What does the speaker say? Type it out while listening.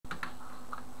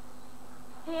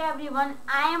Hey everyone,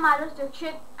 I am Arush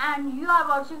Dixit and you are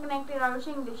watching Connected Arush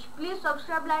English. Please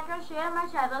subscribe, like and share my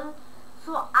channel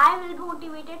so I will be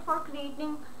motivated for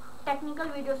creating technical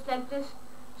videos like this.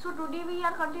 So today we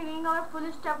are continuing our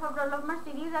full stack of development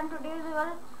series and today is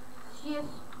our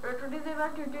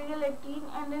tutorial 18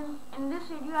 and in this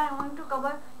video I am going to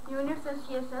cover units and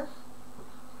CSS.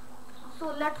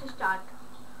 So let's start.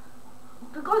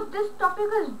 Because this topic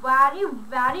is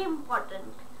very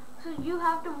important. So you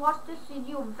have to watch this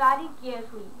video very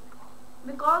carefully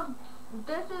because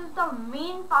this is the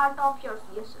main part of your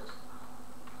CSS.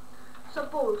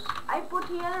 Suppose I put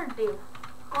here a div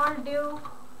called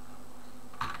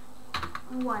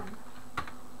div1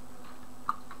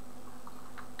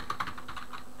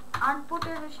 and put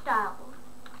a style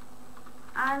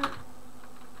and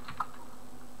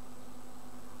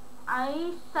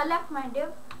I select my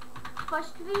div.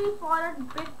 Firstly, for a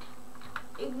bit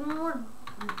ignore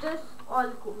this all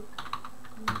code,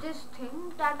 this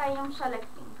thing that I am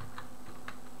selecting.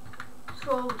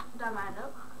 So the matter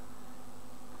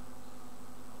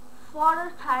for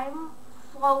a time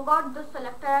forgot the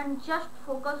selector and just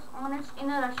focus on its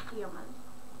inner HTML.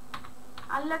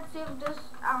 And let's save this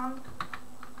and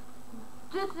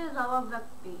this is our web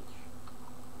page.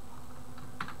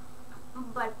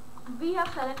 But we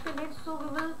have selected it, so we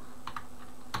will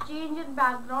change its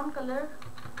background color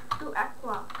to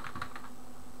aqua.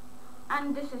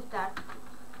 And this is that,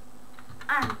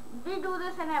 and we do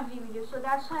this in every video, so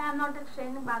that's why I'm not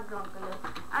explaining background color.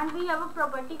 And we have a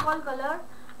property called color.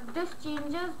 This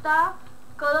changes the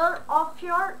color of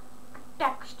your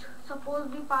text. Suppose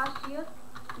we pass here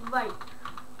white.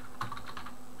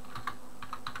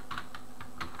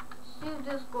 See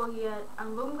this, go here,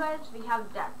 and boom guys, we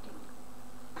have that thing.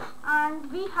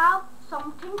 And we have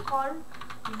something called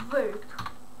width.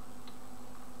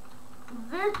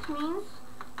 Width means,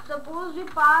 suppose we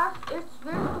pass its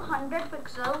width to 100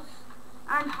 pixels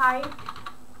and height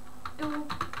to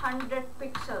 100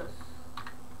 pixels.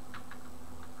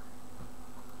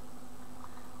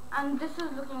 And this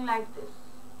is looking like this.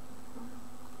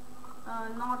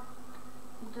 Not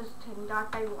this thing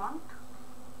that I want.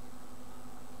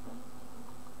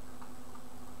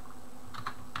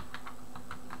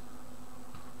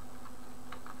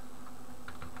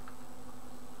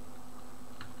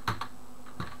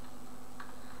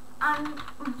 And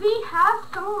we have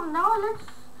some. Now let's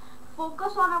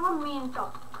focus on our main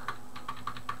topic,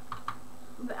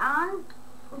 and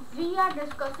we are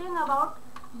discussing about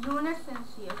units in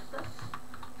CSS.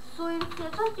 So in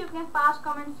CSS you can pass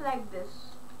comments like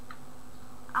this,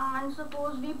 and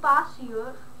suppose we pass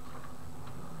here,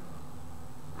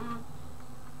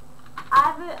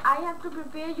 I have to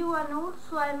prepare you a note,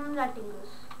 so I am writing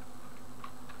this.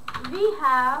 We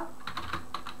have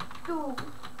two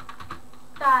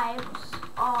types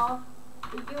of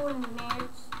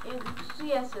units in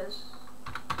CSS: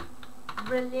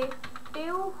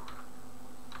 relative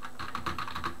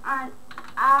and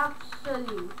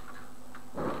absolute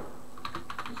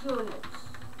units.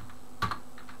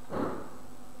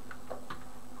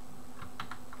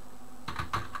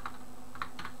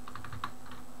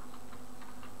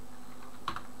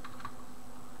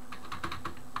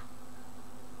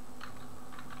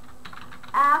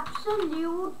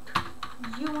 Absolute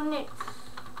units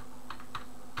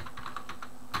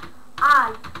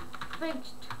are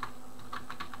fixed,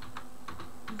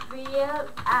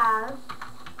 whereas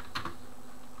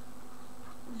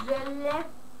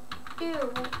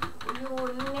relative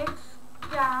units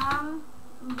can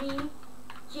be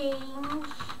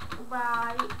changed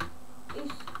by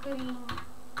screen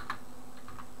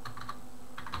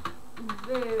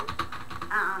width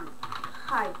and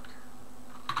height.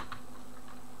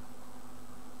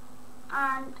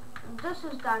 And this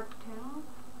is that thing.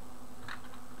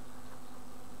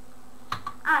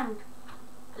 And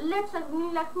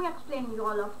let me explain you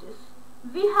all of this.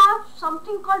 We have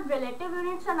something called relative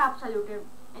units and absolute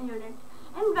unit.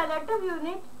 In relative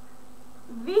unit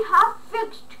we have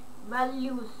fixed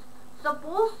values.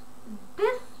 Suppose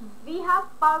this we have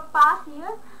pass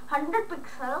here 100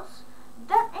 pixels,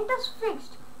 then it is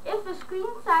fixed. If the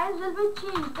screen size will be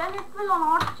changed, then it will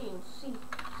not change. See,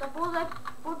 suppose I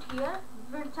put here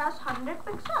width has 100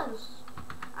 pixels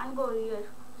and go here.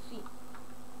 See,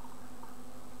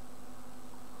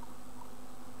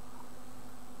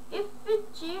 if we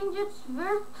change its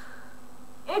width,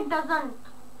 it doesn't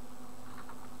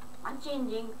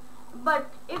changing.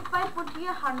 But if I put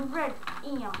here 100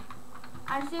 em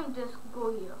and save this,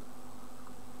 go here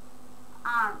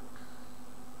and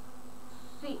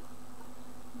see,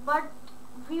 but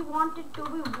we want it to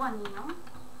be 1 em.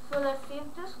 So let's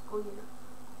save this, go here,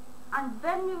 and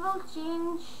when we will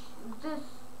change this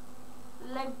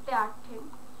like that thing,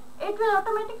 it will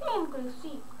automatically increase.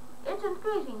 See, it's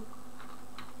increasing.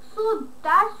 So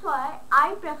that's why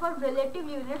I prefer relative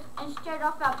units instead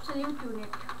of absolute unit.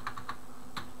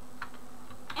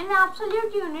 In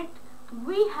absolute unit,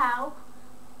 we have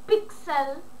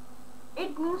pixel,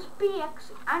 it means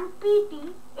px, and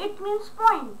pt, it means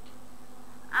point.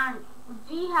 And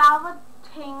we have a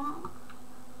thing,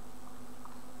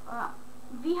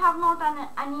 we have not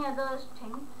any other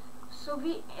thing.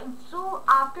 So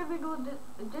after we do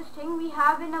this thing, we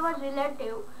have in our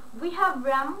relative, we have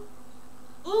rem,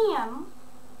 em,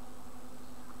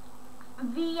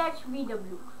 vh,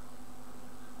 vw.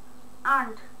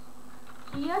 And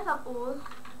here, suppose,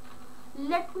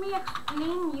 let me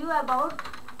explain you about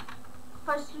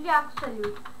firstly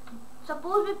absolute.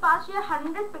 Suppose we pass here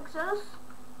 100 pixels,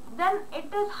 then it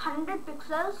is 100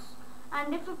 pixels,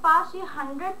 and if we pass here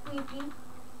 100 pt,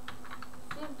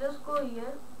 if this go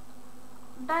here,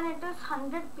 then it is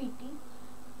 100 pt.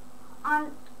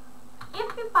 And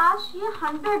if we pass here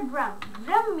 100 rem,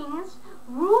 rem means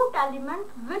root element,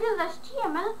 which is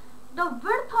HTML. The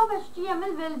width of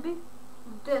HTML will be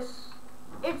this,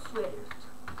 its width.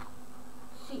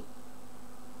 See,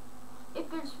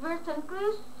 if its width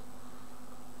increase,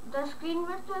 the screen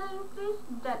width will increase,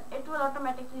 then it will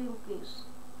automatically increase.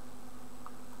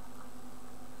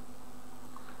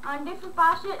 And if we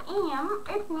pass here em,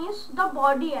 it means the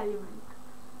body element.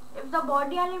 If the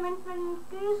body element will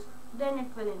increase, then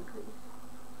it will increase.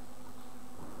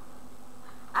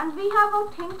 And we have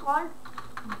a thing called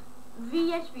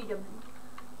VHVW.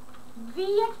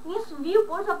 VH means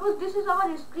viewport. Suppose this is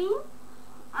our screen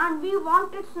and we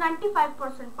want its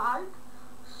 95% part,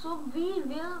 so we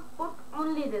will put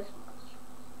only this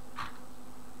much.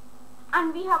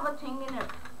 And we have a thing in it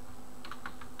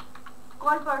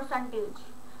called percentage.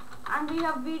 And we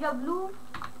have VW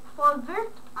for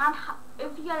width, and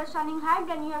if you are assigning height,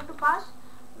 then you have to pass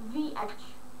VH.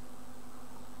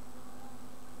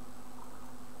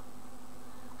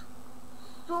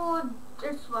 So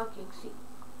it's working. See,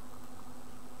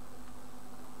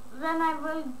 when I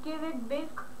will give it big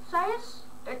size,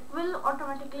 it will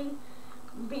automatically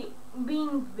be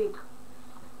being big.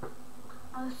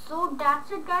 So that's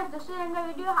it, guys. This is in the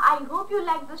video. I hope you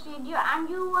like this video and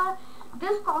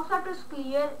this concept is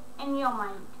clear in your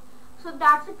mind. So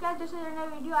that's it, guys. This is in the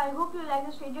video. I hope you like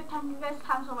this video. Thank you, guys.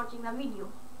 Thanks for watching the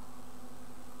video.